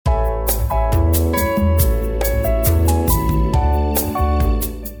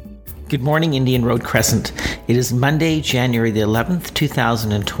Good morning, Indian Road Crescent. It is Monday, January the 11th,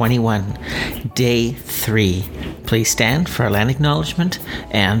 2021, Day 3. Please stand for our land acknowledgement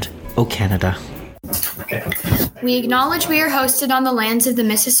and O Canada. We acknowledge we are hosted on the lands of the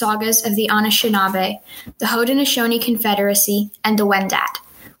Mississaugas of the Anishinaabe, the Haudenosaunee Confederacy, and the Wendat.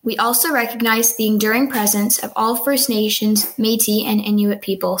 We also recognize the enduring presence of all First Nations, Métis, and Inuit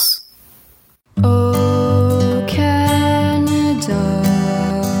peoples. Oh, Canada,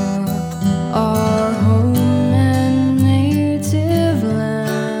 our home and native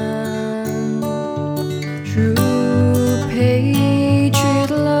land, true patriot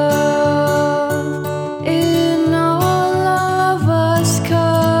love in all of us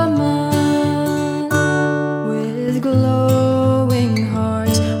command. With glowing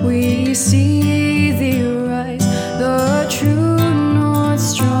hearts we see thee rise, the true north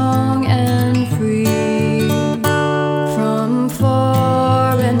strong and free. From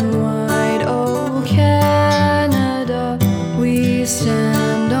far and wide, oh Canada, we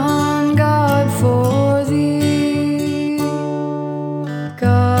stand on guard for thee.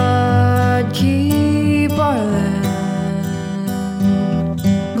 God, keep our land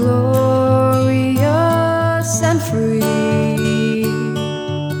glorious and free.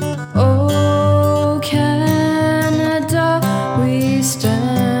 Oh Canada, we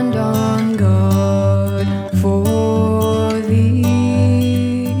stand on guard for thee.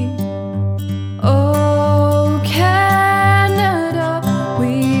 Oh Canada,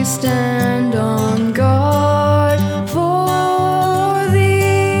 we stand on guard for thee.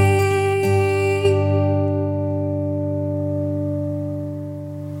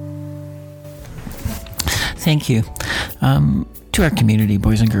 Thank you. To our community,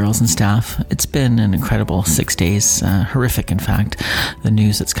 boys and girls and staff, it's been an incredible 6 days, horrific in fact, the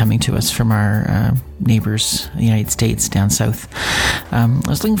news that's coming to us from our neighbours, the United States, down south. I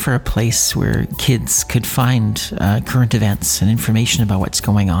was looking for a place where kids could find current events and information about what's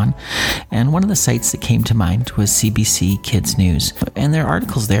going on, and one of the sites that came to mind was CBC Kids News, and there are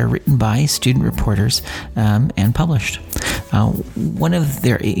articles there written by student reporters and published. One of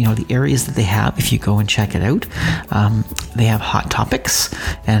their, the areas that they have, if you go and check it out, they have hot topics,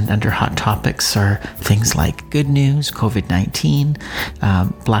 and under hot topics are things like good news, COVID-19,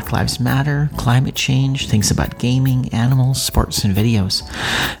 Black Lives Matter, climate change, things about gaming, animals, sports, and videos.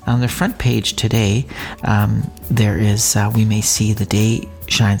 On the front page today, there is We May See the Day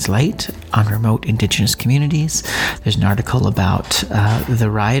Shines Light on Remote Indigenous Communities. There's an article about the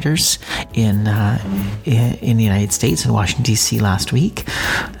rioters in the United States in Washington, D.C. last week.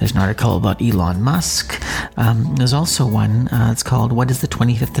 There's an article about Elon Musk. There's also one that's called What is the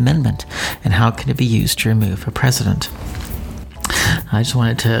 25th Amendment and How Can It Be Used to Remove a President? I just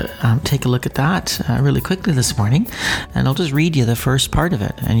wanted to take a look at that really quickly this morning, and I'll just read you the first part of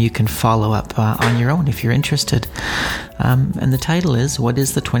it, and you can follow up on your own if you're interested. And the title is, What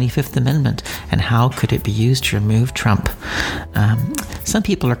is the 25th Amendment, and How Could It Be Used to Remove Trump? Some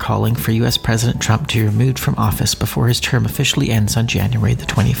people are calling for U.S. President Trump to be removed from office before his term officially ends on January the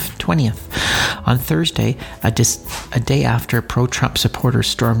 20th. On Thursday, a day after pro-Trump supporters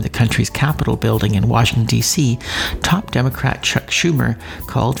stormed the country's Capitol building in Washington, D.C., top Democrat Chuck Schumer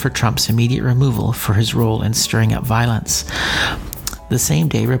called for Trump's immediate removal for his role in stirring up violence. The same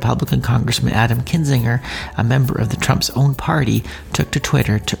day, Republican Congressman Adam Kinzinger, a member of the Trump's own party, took to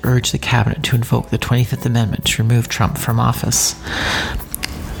Twitter to urge the cabinet to invoke the 25th Amendment to remove Trump from office.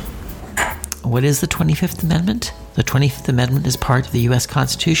 What is the 25th Amendment? The 25th Amendment is part of the U.S.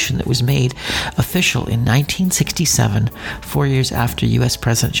 Constitution that was made official in 1967, 4 years after U.S.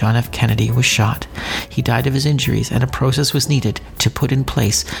 President John F. Kennedy was shot. He died of his injuries, and a process was needed to put in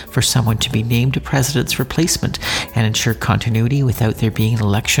place for someone to be named a president's replacement and ensure continuity without there being an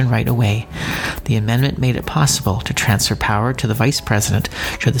election right away. The amendment made it possible to transfer power to the vice president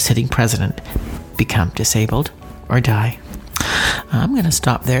should the sitting president become disabled or die. I'm going to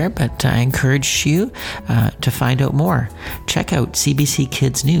stop there, but I encourage you to find out more. Check out CBC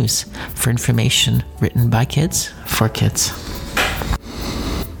Kids News for information written by kids for kids.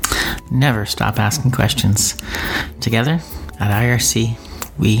 Never stop asking questions. Together at IRC,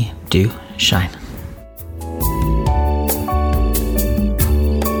 we do shine.